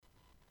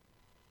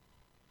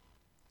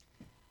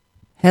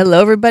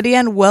Hello, everybody,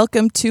 and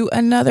welcome to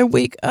another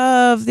week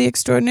of the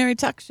Extraordinary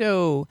Talk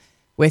Show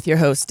with your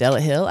host, Della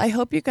Hill. I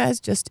hope you guys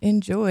just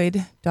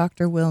enjoyed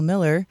Dr. Will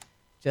Miller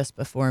just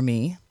before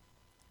me.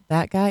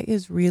 That guy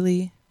is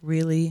really,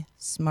 really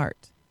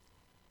smart.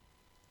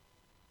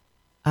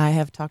 I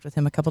have talked with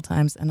him a couple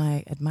times, and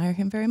I admire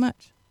him very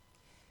much.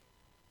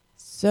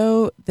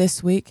 So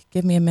this week,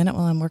 give me a minute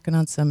while I'm working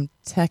on some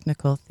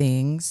technical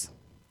things.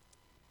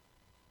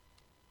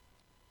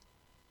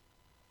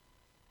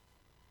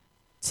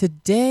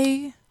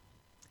 Today,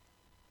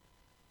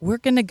 we're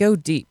going to go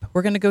deep.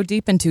 We're going to go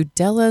deep into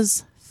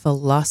Della's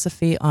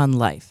philosophy on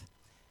life.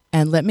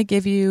 And let me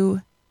give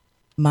you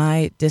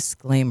my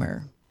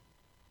disclaimer.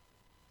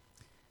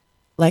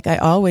 Like I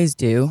always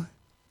do,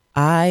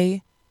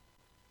 I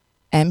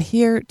am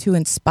here to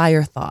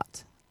inspire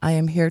thought. I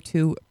am here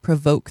to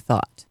provoke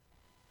thought.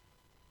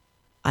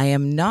 I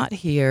am not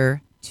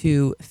here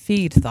to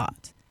feed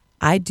thought.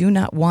 I do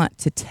not want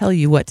to tell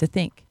you what to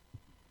think.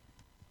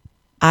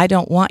 I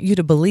don't want you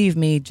to believe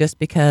me just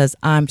because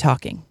I'm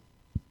talking.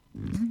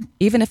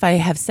 Even if I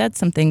have said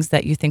some things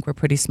that you think were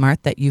pretty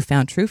smart that you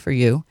found true for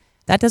you,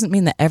 that doesn't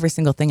mean that every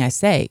single thing I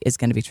say is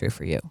going to be true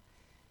for you.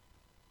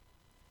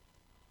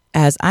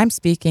 As I'm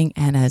speaking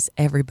and as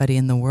everybody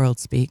in the world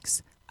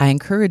speaks, I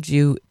encourage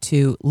you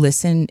to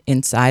listen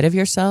inside of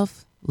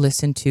yourself,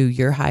 listen to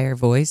your higher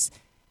voice,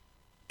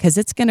 because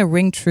it's going to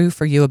ring true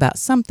for you about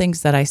some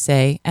things that I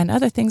say, and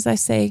other things I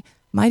say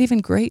might even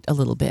grate a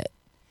little bit.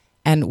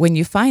 And when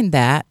you find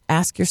that,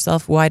 ask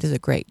yourself, why does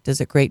it grate? Does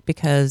it grate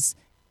because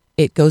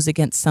it goes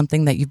against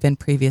something that you've been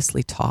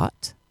previously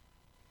taught?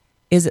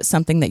 Is it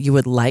something that you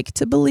would like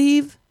to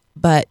believe,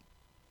 but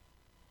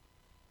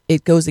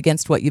it goes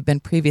against what you've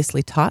been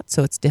previously taught,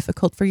 so it's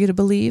difficult for you to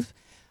believe?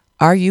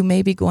 Are you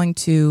maybe going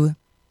to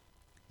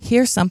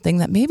hear something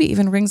that maybe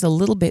even rings a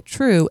little bit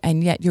true,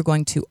 and yet you're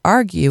going to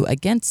argue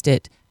against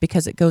it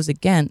because it goes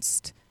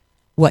against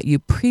what you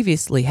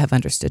previously have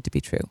understood to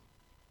be true?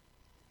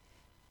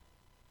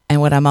 And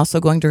what I'm also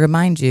going to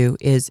remind you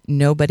is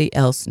nobody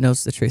else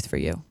knows the truth for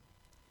you.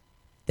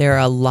 There are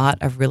a lot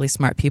of really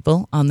smart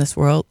people on this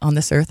world, on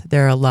this earth.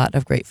 There are a lot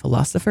of great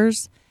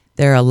philosophers.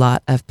 There are a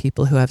lot of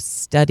people who have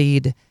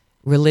studied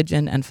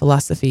religion and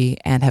philosophy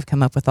and have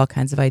come up with all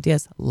kinds of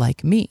ideas,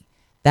 like me.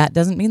 That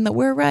doesn't mean that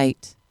we're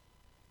right.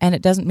 And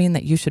it doesn't mean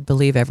that you should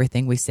believe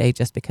everything we say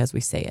just because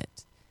we say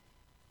it.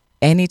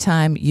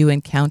 Anytime you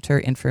encounter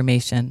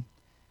information,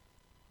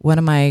 one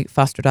of my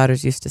foster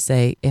daughters used to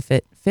say, if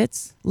it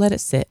fits, let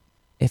it sit.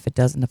 If it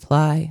doesn't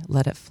apply,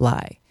 let it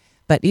fly.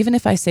 But even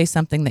if I say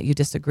something that you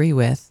disagree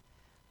with,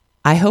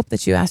 I hope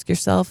that you ask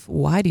yourself,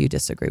 why do you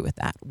disagree with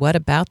that? What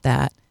about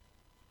that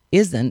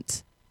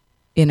isn't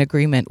in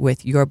agreement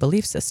with your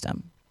belief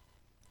system?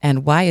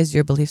 And why is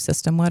your belief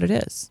system what it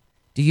is?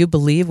 Do you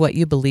believe what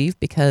you believe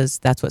because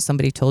that's what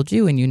somebody told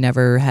you and you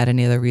never had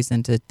any other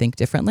reason to think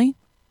differently?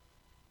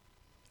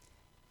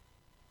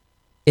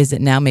 Is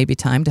it now maybe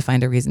time to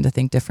find a reason to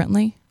think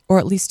differently, or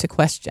at least to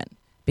question?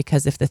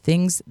 Because if the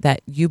things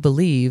that you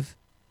believe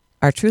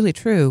are truly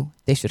true,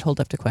 they should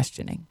hold up to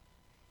questioning.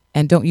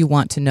 And don't you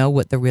want to know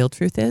what the real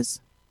truth is?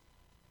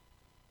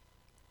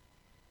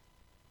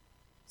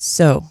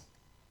 So,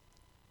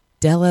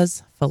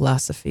 Della's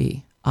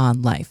philosophy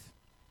on life.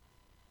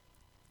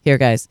 Here,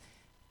 guys,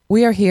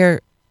 we are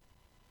here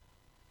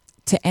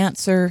to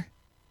answer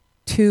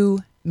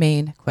two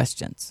main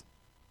questions.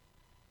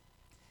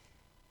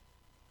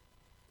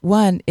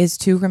 One is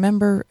to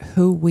remember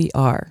who we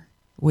are.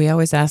 We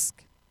always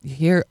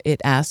hear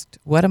it asked,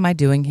 what am I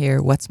doing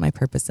here? What's my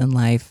purpose in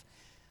life?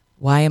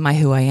 Why am I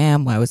who I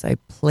am? Why was I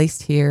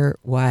placed here?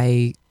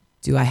 Why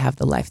do I have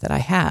the life that I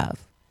have?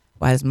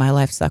 Why does my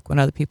life suck when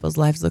other people's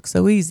lives look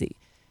so easy?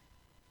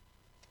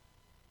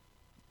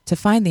 To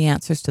find the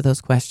answers to those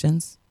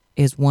questions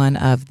is one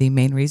of the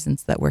main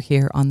reasons that we're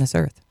here on this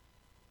earth.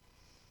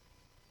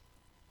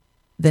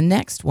 The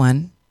next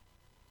one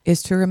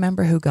is to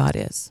remember who God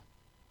is.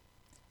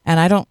 And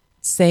I don't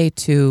say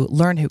to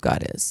learn who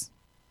God is,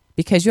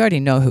 because you already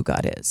know who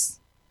God is.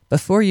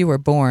 Before you were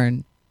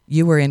born,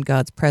 you were in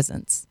God's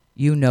presence.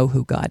 You know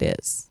who God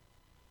is.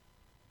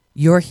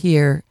 You're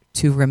here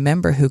to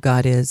remember who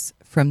God is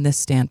from this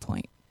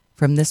standpoint,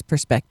 from this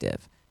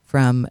perspective,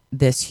 from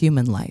this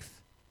human life.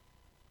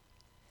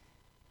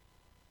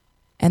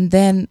 And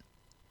then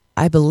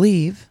I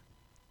believe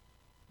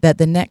that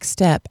the next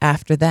step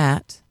after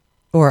that,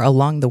 or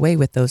along the way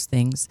with those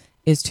things,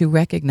 is to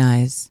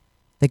recognize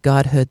the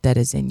Godhood that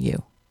is in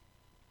you.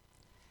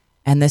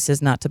 And this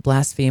is not to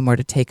blaspheme or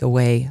to take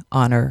away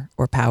honor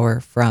or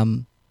power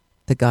from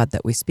the God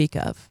that we speak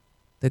of,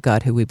 the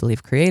God who we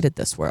believe created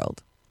this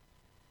world,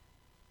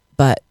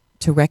 but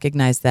to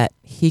recognize that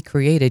he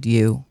created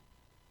you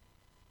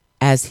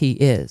as he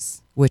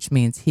is, which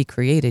means he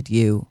created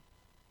you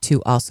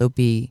to also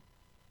be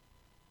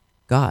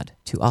God,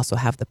 to also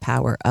have the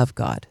power of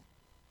God.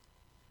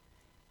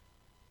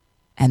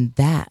 And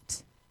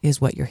that is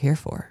what you're here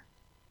for.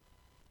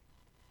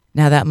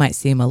 Now, that might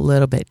seem a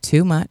little bit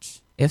too much.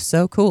 If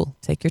so, cool.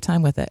 Take your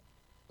time with it.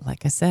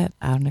 Like I said,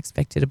 I don't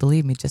expect you to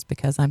believe me just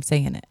because I'm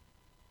saying it.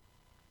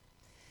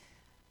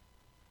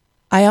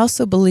 I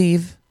also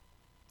believe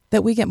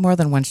that we get more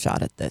than one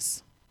shot at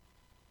this.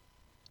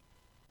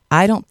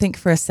 I don't think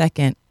for a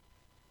second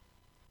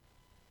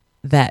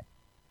that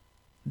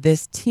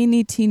this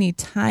teeny, teeny,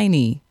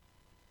 tiny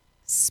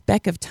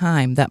speck of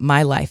time that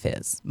my life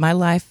is, my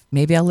life,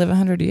 maybe I'll live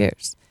 100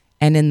 years.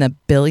 And in the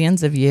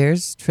billions of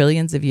years,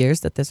 trillions of years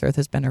that this earth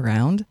has been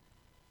around,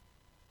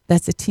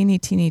 that's a teeny,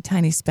 teeny,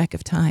 tiny speck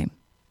of time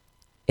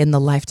in the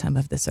lifetime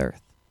of this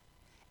earth.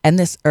 And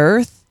this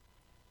earth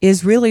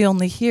is really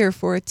only here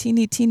for a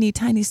teeny, teeny,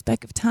 tiny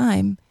speck of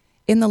time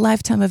in the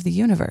lifetime of the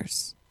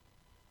universe.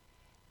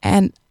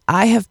 And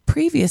I have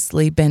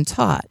previously been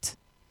taught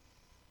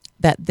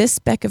that this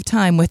speck of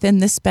time within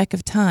this speck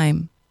of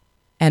time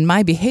and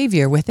my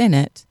behavior within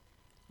it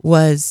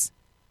was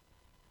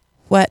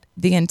what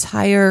the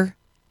entire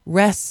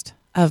rest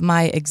of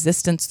my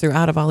existence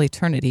throughout of all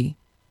eternity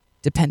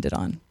depended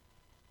on.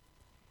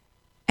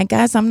 And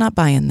guys, I'm not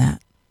buying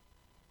that.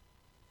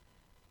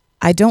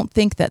 I don't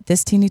think that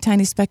this teeny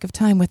tiny speck of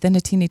time within a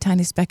teeny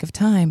tiny speck of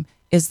time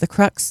is the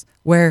crux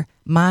where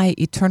my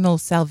eternal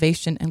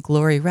salvation and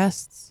glory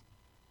rests.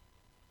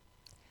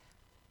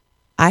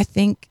 I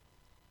think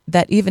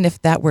that even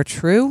if that were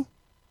true,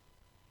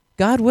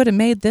 God would have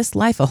made this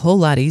life a whole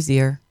lot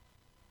easier.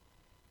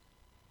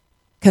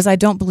 Because I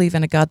don't believe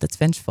in a God that's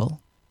vengeful.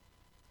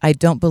 I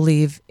don't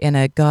believe in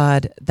a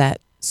God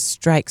that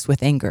strikes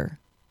with anger.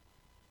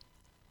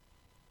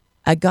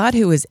 A God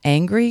who is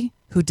angry,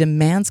 who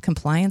demands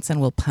compliance and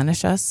will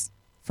punish us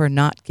for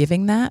not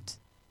giving that,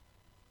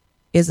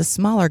 is a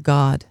smaller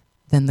God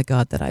than the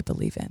God that I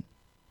believe in.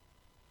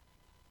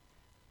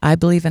 I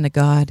believe in a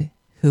God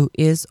who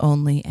is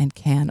only and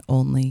can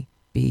only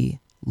be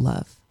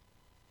love.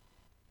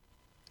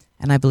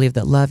 And I believe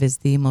that love is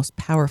the most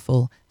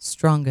powerful,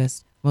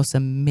 strongest, most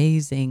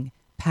amazing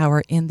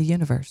power in the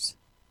universe.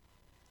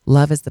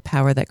 Love is the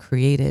power that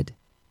created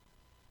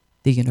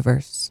the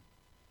universe.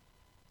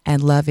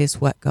 And love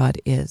is what God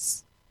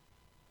is.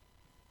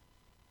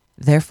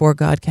 Therefore,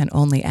 God can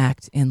only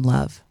act in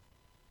love.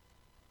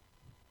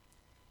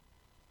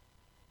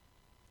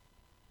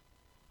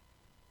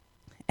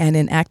 And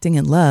in acting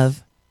in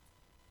love,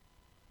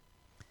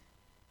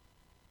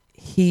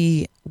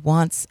 He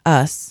wants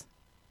us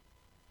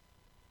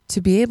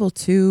to be able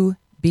to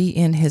be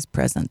in His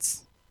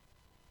presence.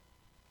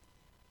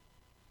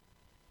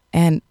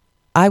 And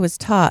I was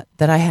taught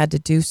that I had to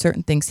do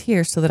certain things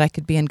here so that I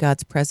could be in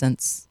God's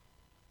presence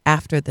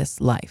after this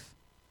life.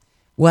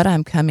 What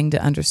I'm coming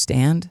to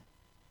understand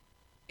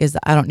is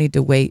that I don't need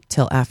to wait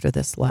till after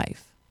this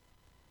life.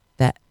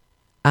 That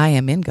I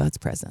am in God's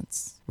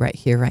presence right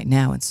here, right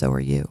now, and so are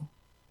you.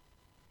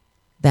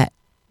 That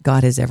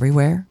God is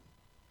everywhere.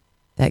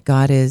 That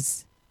God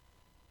is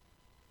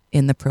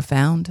in the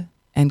profound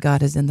and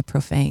God is in the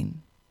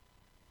profane.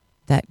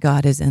 That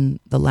God is in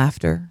the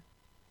laughter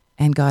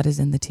and God is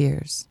in the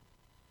tears.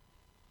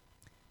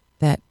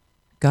 That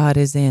God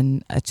is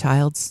in a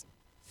child's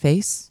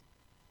face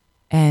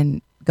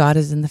and God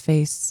is in the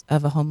face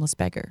of a homeless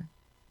beggar.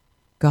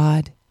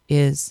 God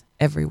is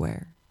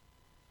everywhere.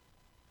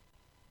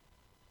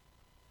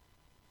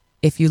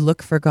 If you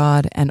look for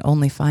God and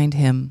only find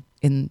Him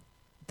in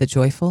the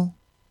joyful,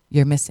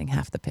 you're missing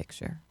half the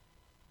picture.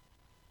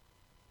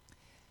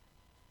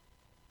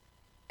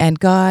 And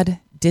God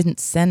didn't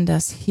send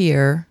us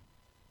here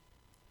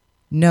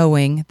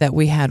knowing that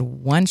we had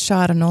one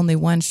shot and only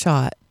one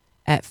shot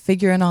at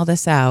figuring all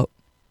this out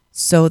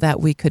so that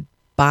we could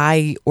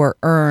buy or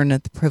earn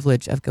the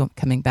privilege of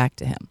coming back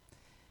to Him.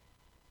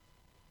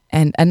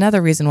 And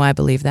another reason why I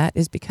believe that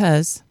is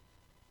because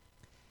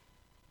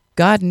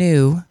God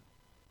knew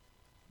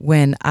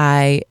when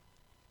I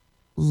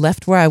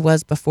left where I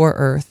was before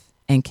earth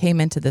and came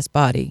into this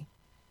body,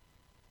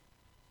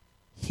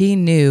 He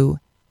knew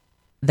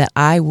that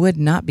I would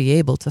not be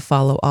able to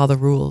follow all the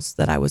rules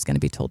that I was going to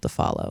be told to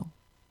follow.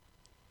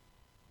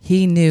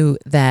 He knew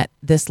that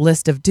this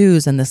list of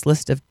do's and this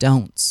list of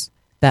don'ts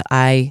that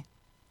I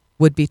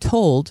would be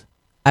told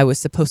I was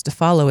supposed to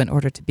follow in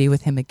order to be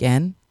with Him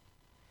again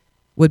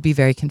would be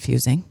very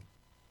confusing.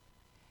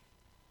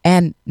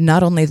 And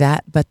not only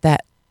that, but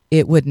that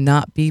it would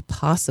not be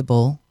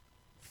possible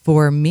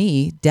for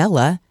me,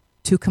 Della,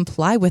 to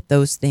comply with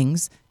those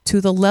things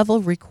to the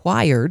level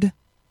required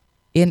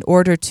in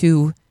order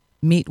to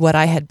meet what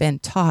I had been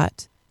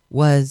taught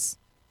was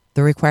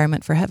the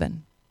requirement for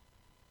heaven.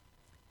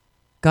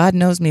 God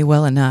knows me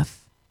well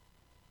enough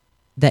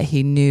that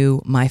He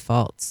knew my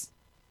faults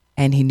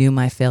and He knew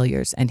my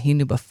failures, and He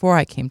knew before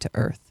I came to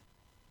earth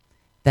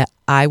that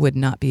I would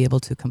not be able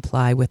to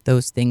comply with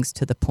those things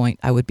to the point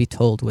I would be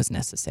told was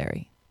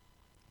necessary.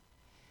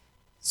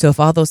 So if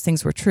all those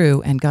things were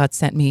true and God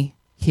sent me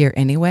here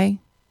anyway,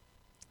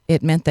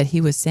 it meant that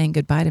He was saying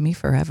goodbye to me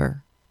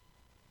forever,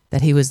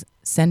 that He was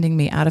sending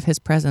me out of His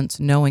presence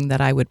knowing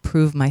that I would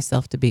prove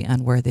myself to be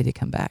unworthy to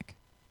come back.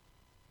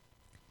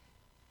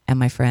 And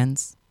my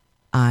friends,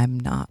 I'm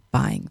not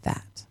buying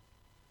that.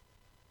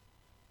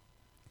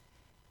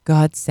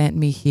 God sent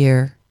me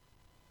here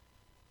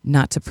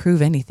not to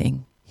prove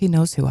anything. He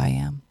knows who I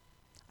am.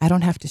 I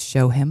don't have to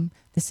show Him.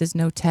 This is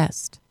no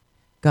test.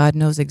 God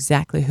knows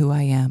exactly who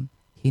I am.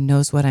 He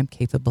knows what I'm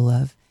capable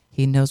of.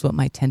 He knows what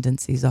my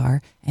tendencies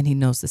are, and he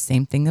knows the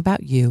same thing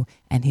about you,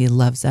 and he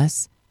loves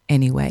us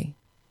anyway.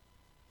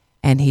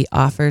 And he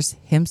offers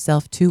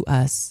himself to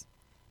us,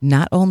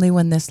 not only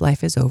when this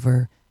life is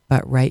over,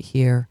 but right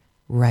here,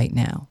 right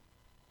now.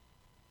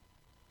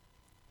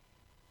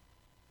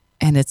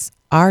 And it's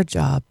our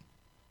job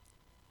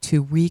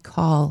to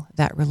recall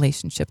that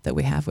relationship that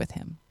we have with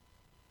him.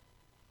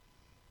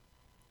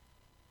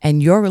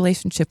 And your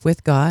relationship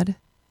with God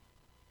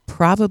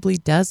probably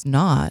does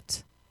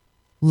not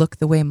look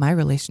the way my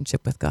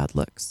relationship with God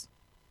looks,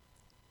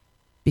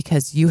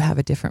 because you have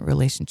a different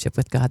relationship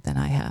with God than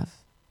I have.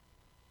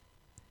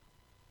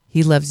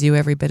 He loves you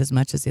every bit as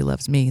much as he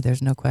loves me.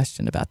 There's no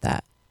question about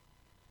that.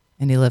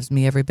 And he loves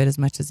me every bit as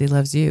much as he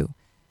loves you.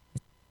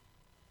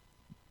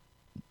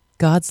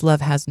 God's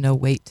love has no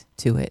weight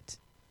to it.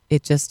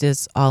 It just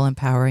is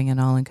all-empowering and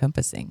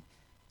all-encompassing.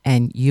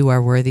 And you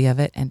are worthy of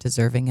it and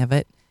deserving of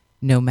it,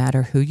 no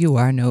matter who you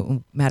are,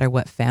 no matter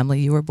what family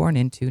you were born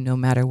into, no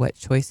matter what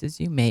choices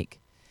you make,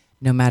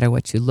 no matter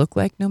what you look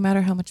like, no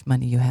matter how much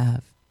money you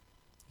have.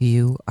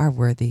 You are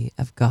worthy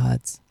of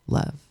God's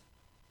love.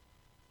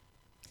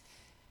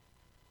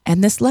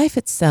 And this life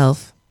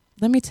itself,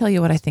 let me tell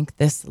you what I think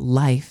this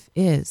life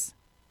is.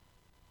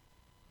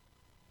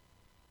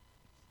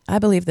 I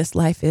believe this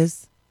life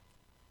is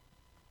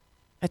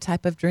a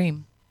type of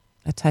dream,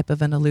 a type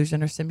of an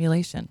illusion or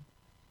simulation.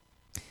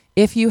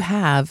 If you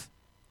have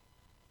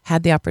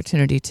had the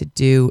opportunity to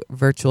do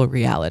virtual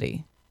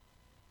reality,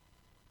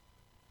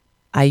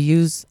 I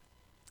use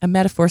a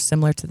metaphor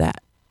similar to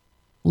that.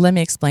 Let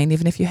me explain,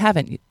 even if you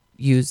haven't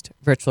used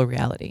virtual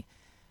reality.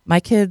 My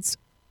kids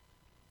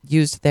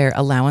used their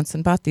allowance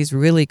and bought these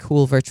really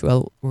cool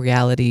virtual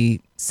reality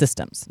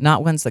systems,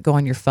 not ones that go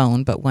on your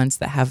phone, but ones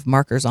that have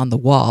markers on the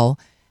wall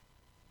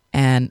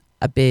and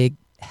a big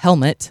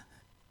helmet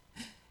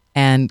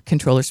and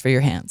controllers for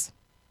your hands.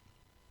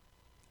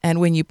 And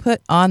when you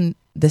put on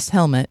this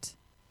helmet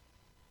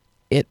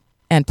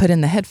and put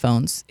in the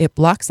headphones, it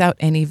blocks out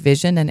any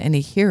vision and any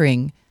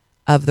hearing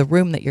of the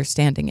room that you're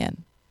standing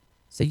in.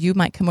 So you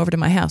might come over to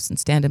my house and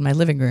stand in my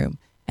living room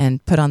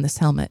and put on this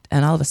helmet,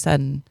 and all of a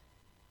sudden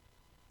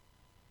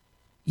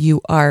you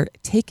are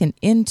taken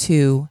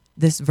into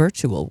this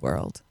virtual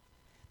world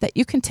that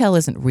you can tell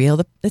isn't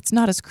real. It's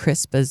not as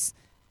crisp as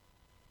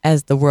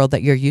the world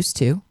that you're used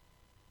to,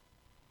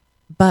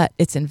 but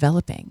it's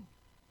enveloping.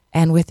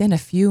 And within a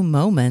few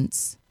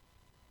moments,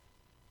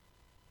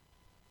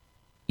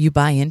 you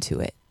buy into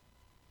it.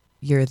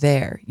 You're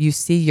there. You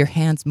see your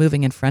hands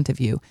moving in front of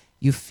you.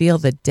 You feel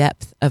the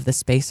depth of the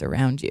space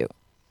around you.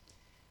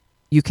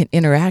 You can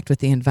interact with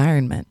the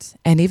environment.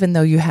 And even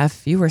though you have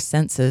fewer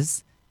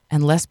senses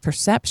and less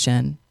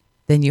perception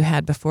than you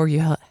had before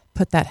you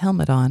put that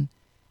helmet on,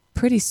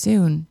 pretty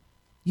soon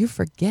you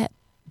forget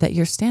that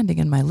you're standing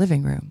in my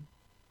living room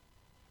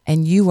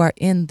and you are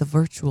in the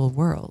virtual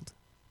world.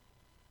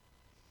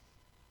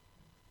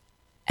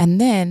 And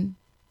then,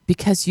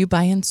 because you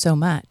buy in so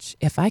much,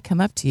 if I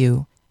come up to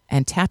you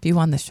and tap you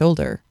on the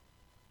shoulder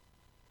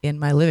in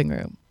my living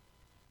room,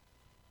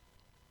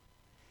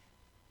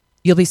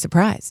 you'll be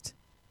surprised.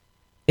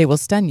 It will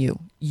stun you.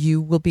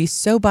 You will be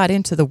so bought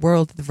into the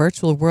world, the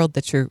virtual world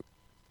that you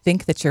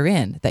think that you're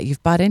in, that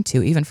you've bought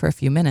into even for a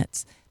few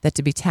minutes, that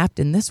to be tapped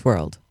in this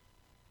world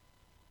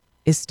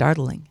is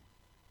startling.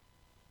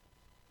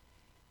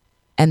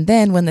 And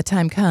then when the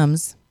time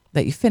comes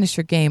that you finish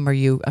your game or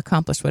you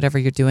accomplish whatever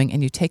you're doing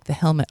and you take the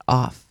helmet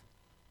off,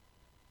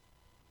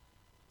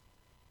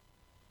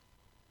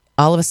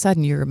 all of a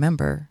sudden you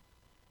remember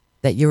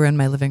that you were in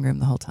my living room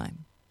the whole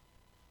time.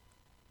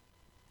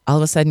 All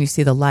of a sudden you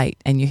see the light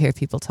and you hear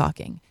people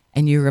talking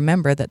and you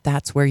remember that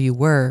that's where you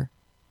were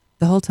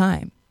the whole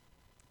time.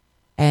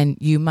 And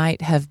you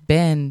might have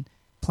been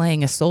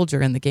playing a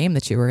soldier in the game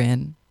that you were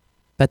in,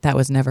 but that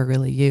was never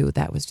really you.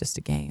 That was just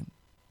a game.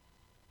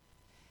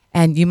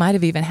 And you might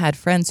have even had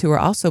friends who were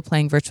also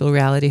playing virtual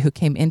reality who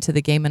came into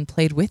the game and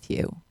played with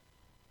you.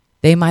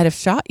 They might have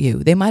shot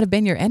you. They might have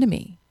been your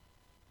enemy.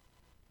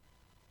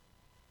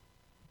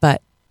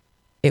 But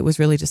it was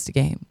really just a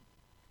game.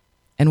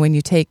 And when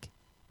you take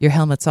your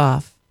helmets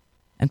off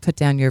and put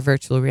down your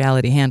virtual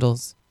reality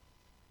handles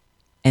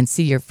and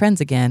see your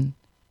friends again,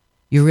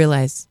 you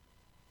realize,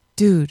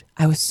 dude,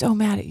 I was so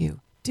mad at you.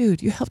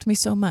 Dude, you helped me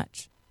so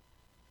much.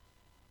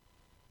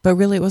 But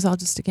really, it was all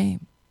just a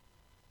game.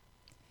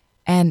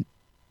 And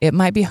it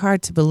might be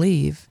hard to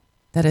believe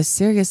that as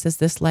serious as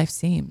this life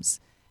seems,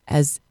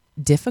 as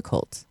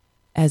difficult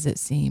as it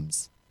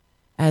seems,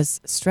 as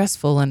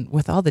stressful and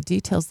with all the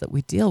details that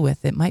we deal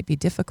with, it might be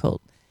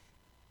difficult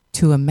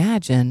to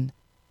imagine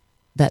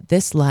that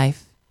this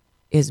life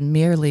is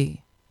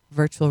merely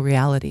virtual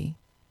reality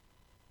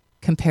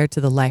compared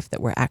to the life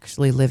that we're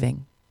actually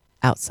living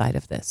outside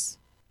of this.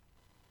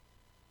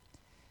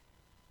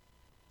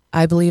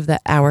 I believe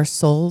that our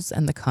souls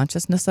and the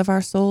consciousness of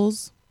our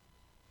souls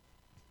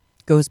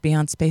goes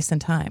beyond space and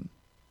time,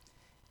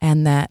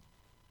 and that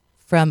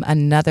from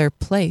another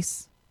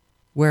place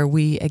where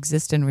we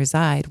exist and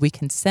reside, we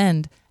can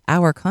send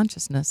our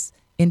consciousness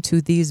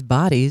into these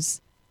bodies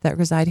that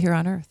reside here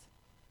on earth.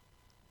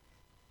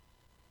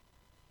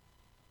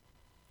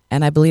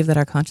 And I believe that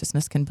our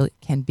consciousness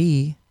can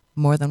be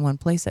more than one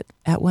place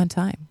at one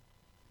time.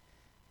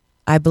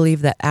 I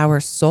believe that our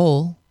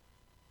soul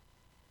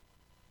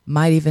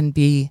might even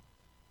be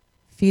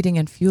feeding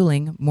and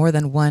fueling more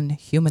than one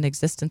human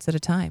existence at a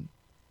time.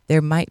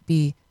 There might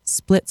be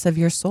splits of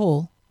your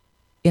soul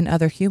in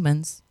other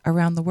humans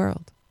around the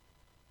world.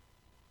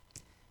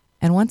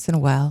 And once in a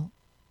while,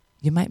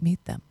 you might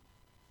meet them.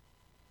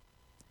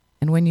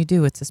 And when you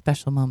do, it's a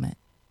special moment.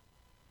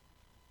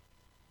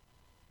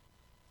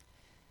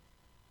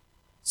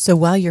 So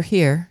while you're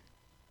here,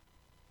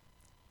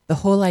 the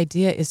whole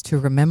idea is to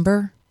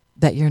remember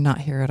that you're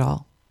not here at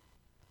all.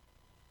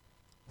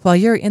 While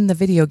you're in the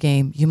video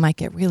game, you might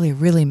get really,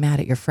 really mad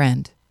at your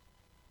friend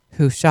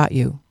who shot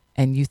you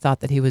and you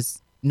thought that he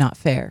was not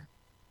fair.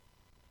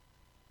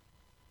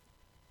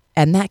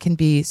 And that can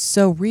be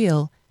so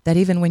real that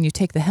even when you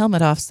take the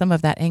helmet off, some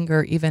of that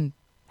anger even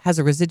has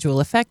a residual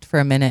effect for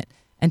a minute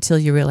until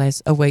you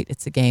realize, oh, wait,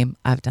 it's a game.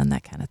 I've done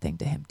that kind of thing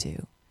to him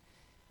too.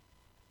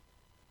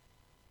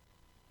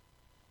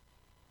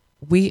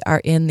 We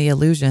are in the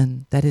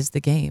illusion that is the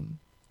game.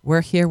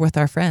 We're here with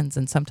our friends,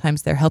 and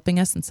sometimes they're helping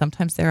us, and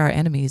sometimes they're our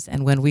enemies.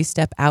 And when we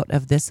step out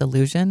of this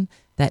illusion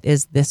that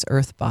is this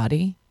earth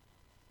body,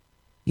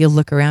 you'll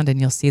look around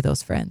and you'll see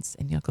those friends,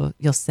 and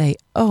you'll say,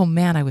 oh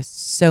man, I was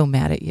so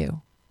mad at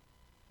you.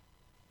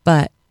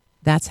 But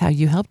that's how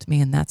you helped me,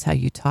 and that's how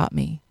you taught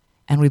me.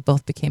 And we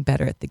both became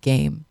better at the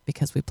game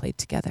because we played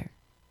together.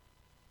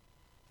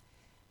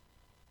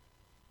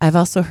 I've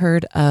also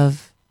heard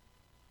of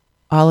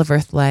all of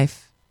Earth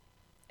life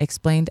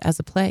explained as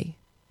a play.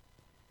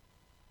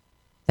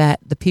 That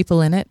the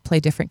people in it play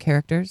different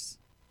characters.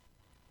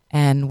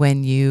 And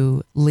when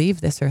you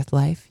leave this earth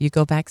life, you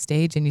go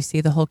backstage and you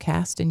see the whole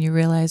cast and you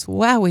realize,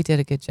 wow, we did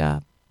a good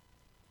job.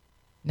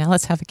 Now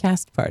let's have a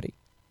cast party.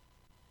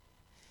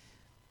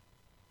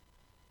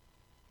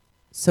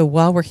 So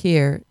while we're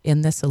here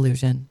in this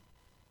illusion,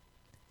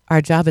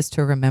 our job is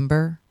to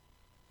remember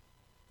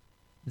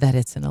that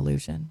it's an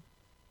illusion.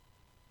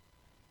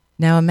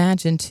 Now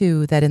imagine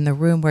too that in the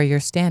room where you're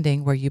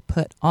standing, where you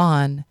put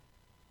on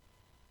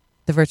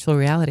the virtual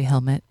reality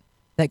helmet,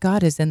 that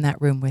God is in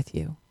that room with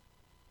you.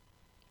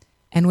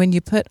 And when you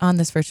put on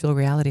this virtual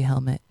reality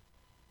helmet,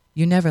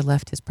 you never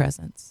left his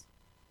presence.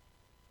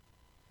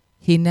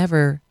 He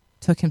never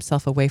took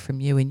himself away from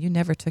you, and you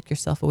never took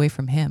yourself away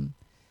from him.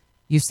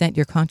 You sent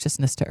your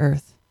consciousness to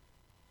earth.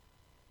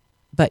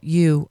 But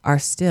you are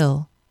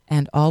still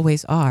and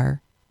always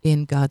are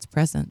in God's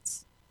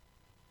presence.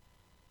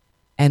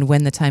 And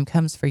when the time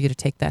comes for you to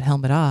take that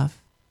helmet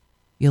off,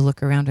 you'll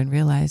look around and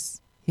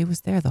realize he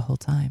was there the whole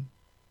time.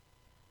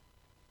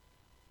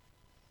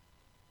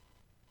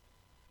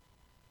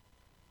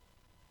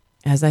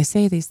 As I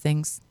say these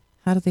things,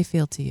 how do they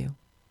feel to you?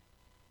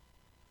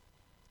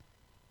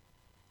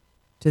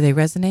 Do they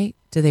resonate?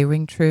 Do they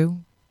ring true?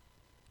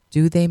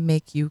 Do they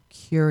make you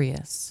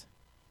curious?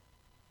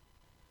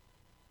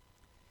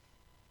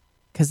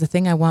 Because the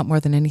thing I want more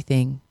than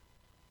anything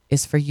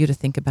is for you to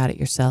think about it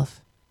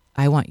yourself.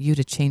 I want you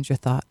to change your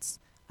thoughts.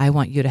 I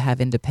want you to have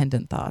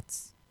independent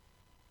thoughts.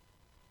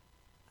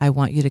 I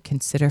want you to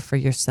consider for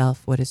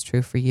yourself what is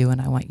true for you,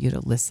 and I want you to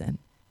listen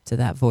to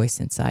that voice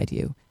inside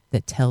you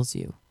that tells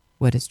you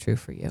what is true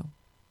for you.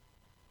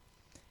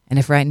 And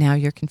if right now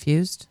you're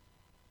confused,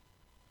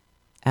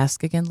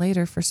 ask again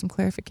later for some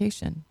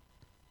clarification.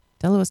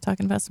 Della was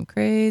talking about some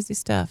crazy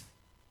stuff.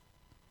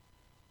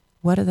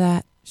 What of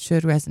that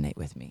should resonate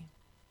with me?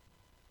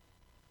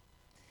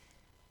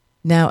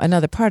 Now,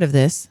 another part of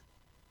this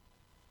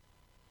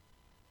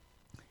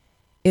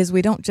is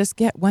we don't just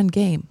get one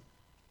game.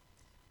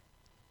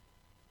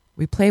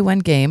 We play one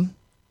game,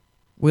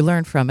 we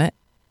learn from it,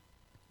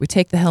 we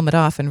take the helmet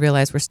off and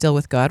realize we're still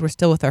with God, we're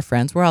still with our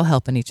friends, we're all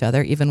helping each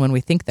other, even when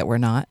we think that we're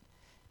not.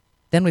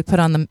 Then we put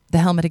on the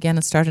helmet again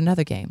and start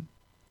another game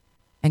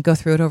and go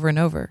through it over and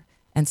over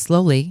and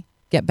slowly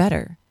get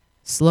better.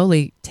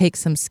 Slowly take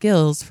some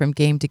skills from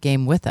game to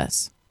game with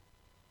us.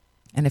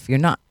 And if you're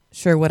not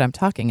sure what I'm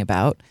talking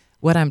about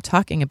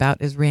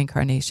is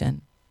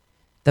reincarnation,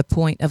 the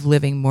point of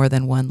living more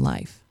than one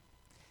life.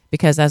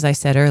 Because as I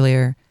said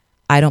earlier,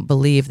 I don't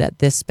believe that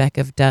this speck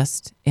of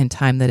dust in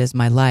time that is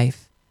my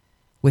life,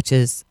 which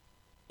is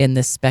in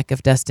this speck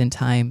of dust in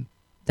time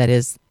that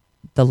is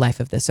the life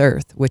of this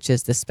earth, which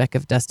is the speck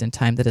of dust in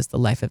time that is the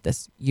life of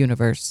this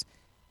universe,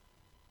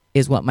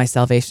 is what my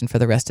salvation for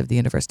the rest of the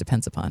universe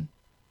depends upon.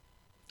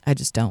 I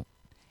just don't.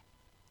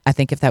 I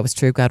think if that was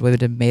true, God would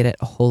have made it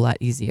a whole lot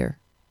easier.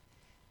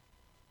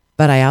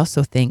 But I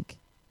also think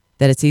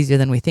that it's easier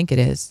than we think it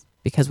is,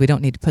 because we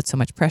don't need to put so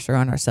much pressure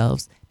on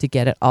ourselves to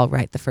get it all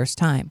right the first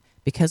time,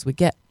 because we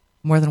get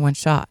more than one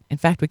shot. In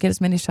fact, we get as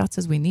many shots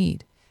as we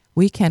need.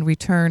 We can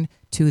return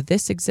to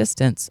this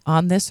existence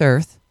on this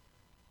earth,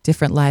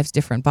 different lives,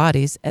 different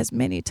bodies, as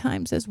many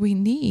times as we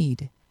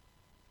need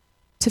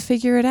to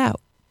figure it out.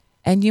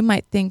 And you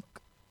might think,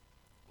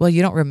 well,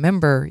 you don't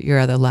remember your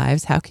other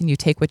lives. How can you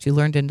take what you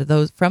learned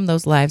from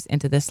those lives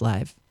into this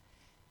life?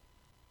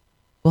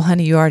 Well,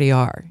 honey, you already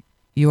are.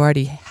 You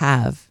already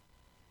have.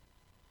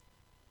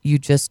 You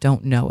just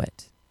don't know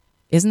it.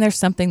 Isn't there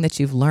something that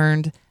you've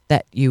learned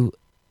that you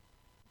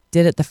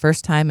did it the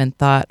first time and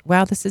thought,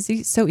 wow, this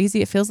is so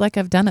easy, it feels like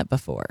I've done it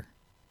before?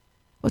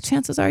 Well,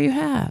 chances are you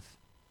have.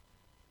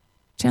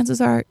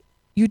 Chances are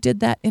you did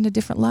that in a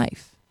different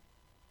life.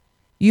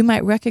 You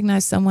might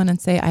recognize someone and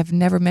say, I've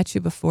never met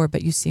you before,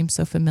 but you seem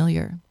so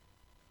familiar.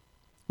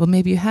 Well,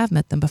 maybe you have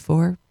met them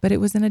before, but it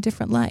was in a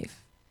different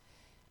life.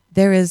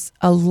 There is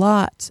a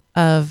lot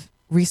of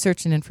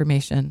research and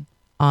information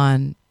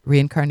on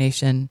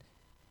reincarnation,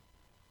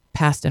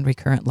 past and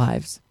recurrent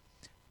lives.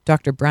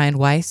 Dr. Brian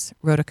Weiss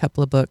wrote a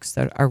couple of books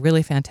that are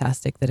really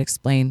fantastic that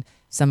explain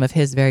some of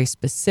his very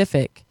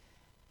specific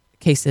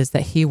cases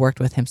that he worked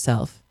with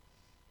himself.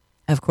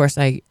 Of course,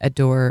 I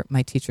adore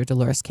my teacher,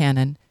 Dolores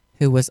Cannon,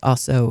 who was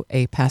also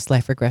a past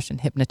life regression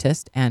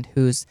hypnotist and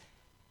whose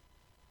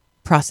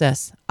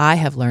process I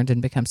have learned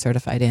and become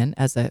certified in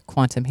as a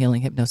quantum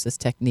healing hypnosis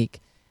technique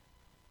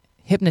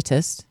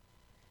hypnotist,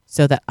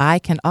 so that I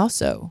can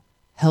also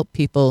help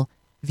people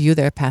view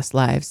their past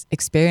lives,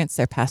 experience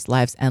their past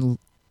lives, and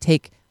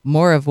take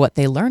more of what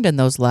they learned in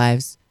those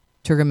lives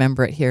to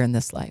remember it here in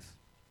this life.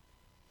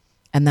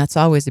 And that's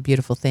always a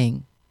beautiful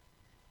thing,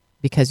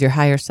 because your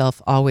higher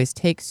self always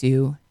takes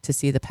you to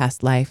see the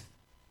past life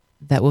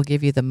that will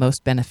give you the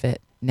most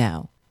benefit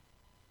now.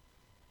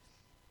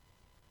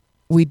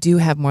 We do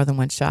have more than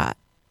one shot.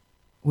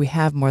 We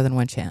have more than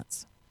one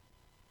chance.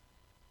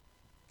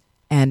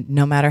 And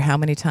no matter how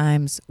many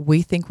times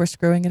we think we're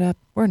screwing it up,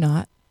 we're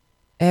not.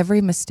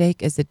 Every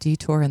mistake is a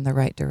detour in the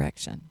right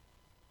direction.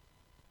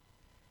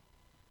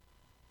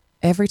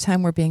 Every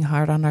time we're being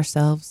hard on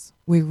ourselves,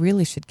 we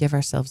really should give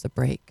ourselves a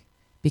break,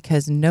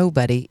 because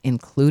nobody,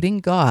 including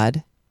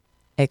God,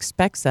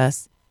 expects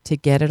us to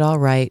get it all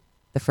right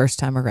the first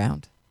time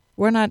around.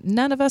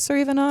 None of us are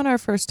even on our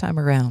first time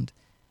around.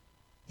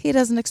 He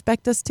doesn't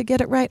expect us to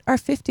get it right our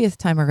 50th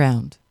time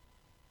around.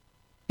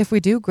 If we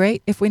do,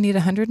 great. If we need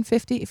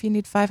 150, if you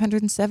need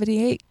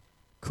 578,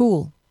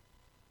 cool.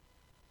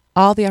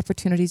 All the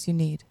opportunities you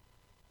need.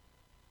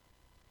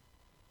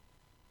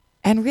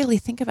 And really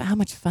think about how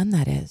much fun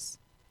that is.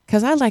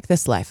 Because I like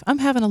this life. I'm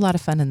having a lot of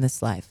fun in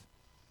this life.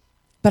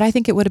 But I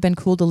think it would have been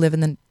cool to live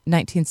in the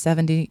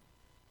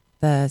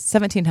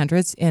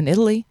 1700s in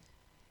Italy.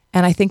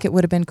 And I think it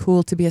would have been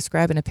cool to be a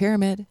scribe in a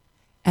pyramid.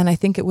 And I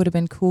think it would have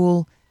been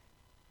cool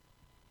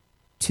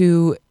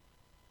to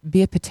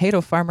be a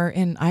potato farmer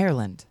in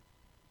Ireland.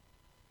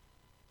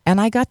 And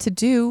I got to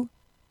do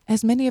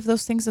as many of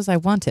those things as I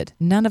wanted.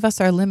 None of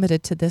us are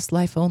limited to this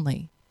life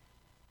only.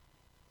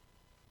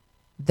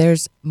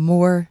 There's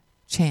more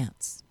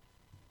chance.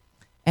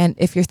 And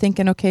if you're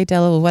thinking, okay,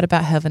 Della, well, what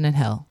about heaven and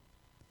hell?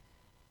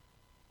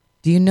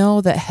 Do you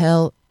know that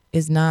hell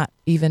is not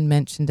even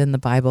mentioned in the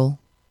Bible?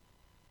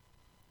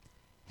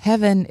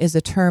 Heaven is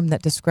a term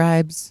that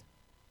describes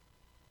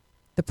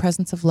the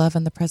presence of love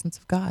and the presence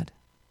of God.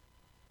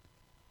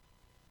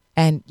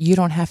 And you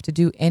don't have to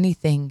do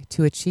anything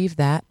to achieve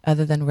that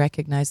other than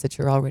recognize that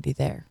you're already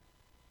there.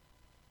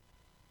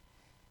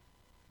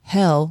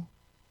 Hell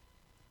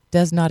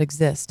does not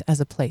exist as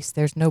a place.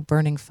 There's no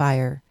burning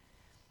fire.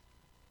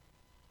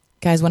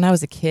 Guys, when I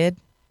was a kid,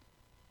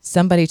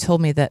 somebody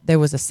told me that there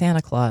was a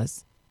Santa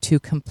Claus to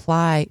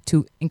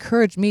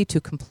encourage me to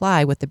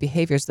comply with the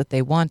behaviors that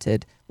they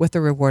wanted with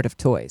the reward of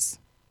toys.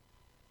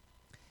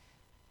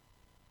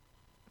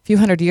 A few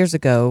hundred years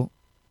ago,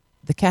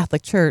 the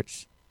Catholic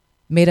Church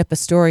made up a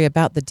story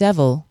about the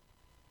devil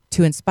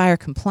to inspire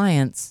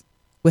compliance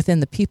within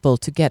the people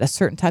to get a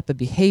certain type of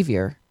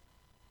behavior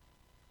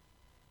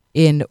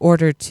in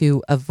order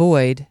to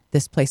avoid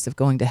this place of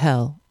going to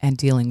hell and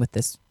dealing with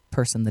this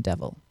person, the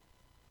devil.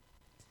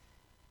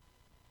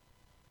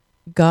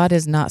 God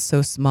is not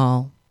so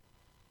small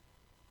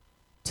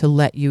to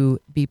let you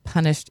be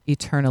punished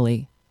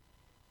eternally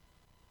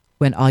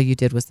when all you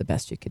did was the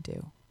best you could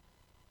do.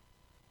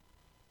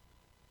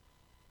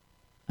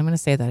 I'm going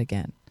to say that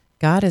again.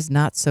 God is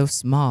not so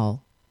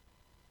small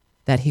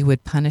that he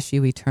would punish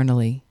you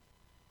eternally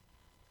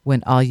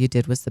when all you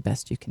did was the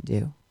best you can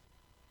do.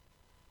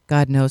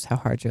 God knows how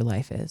hard your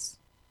life is,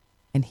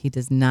 and he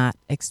does not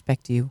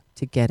expect you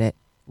to get it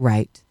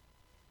right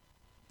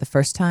the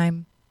first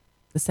time,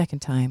 the second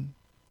time,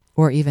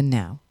 or even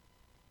now.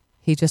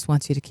 He just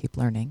wants you to keep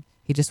learning.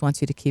 He just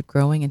wants you to keep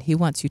growing, and he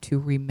wants you to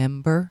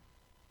remember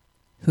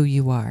who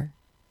you are.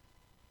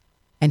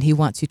 And he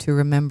wants you to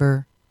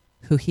remember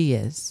who he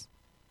is.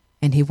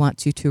 And he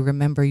wants you to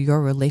remember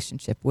your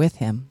relationship with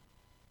him.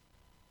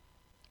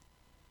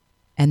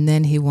 And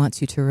then he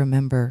wants you to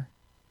remember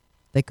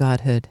the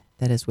Godhood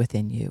that is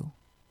within you.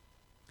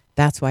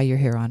 That's why you're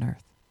here on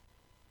earth.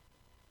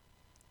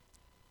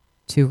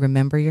 To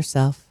remember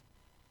yourself,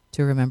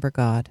 to remember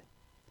God,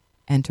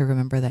 and to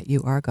remember that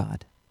you are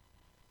God.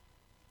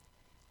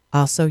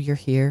 Also, you're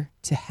here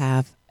to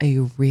have a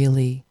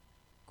really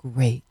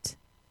great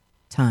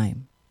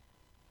time.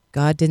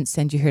 God didn't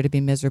send you here to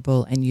be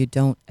miserable, and you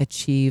don't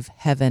achieve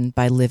heaven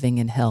by living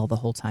in hell the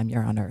whole time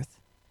you're on earth.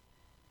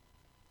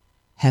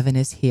 Heaven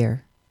is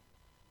here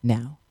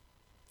now.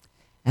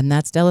 And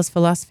that's Della's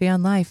philosophy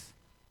on life.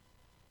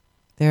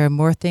 There are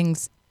more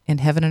things in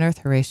heaven and earth,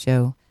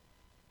 Horatio,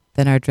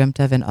 than are dreamt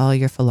of in all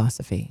your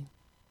philosophy.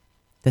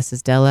 This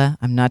is Della.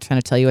 I'm not trying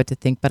to tell you what to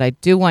think, but I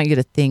do want you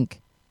to think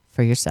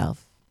for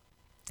yourself.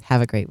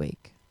 Have a great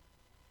week.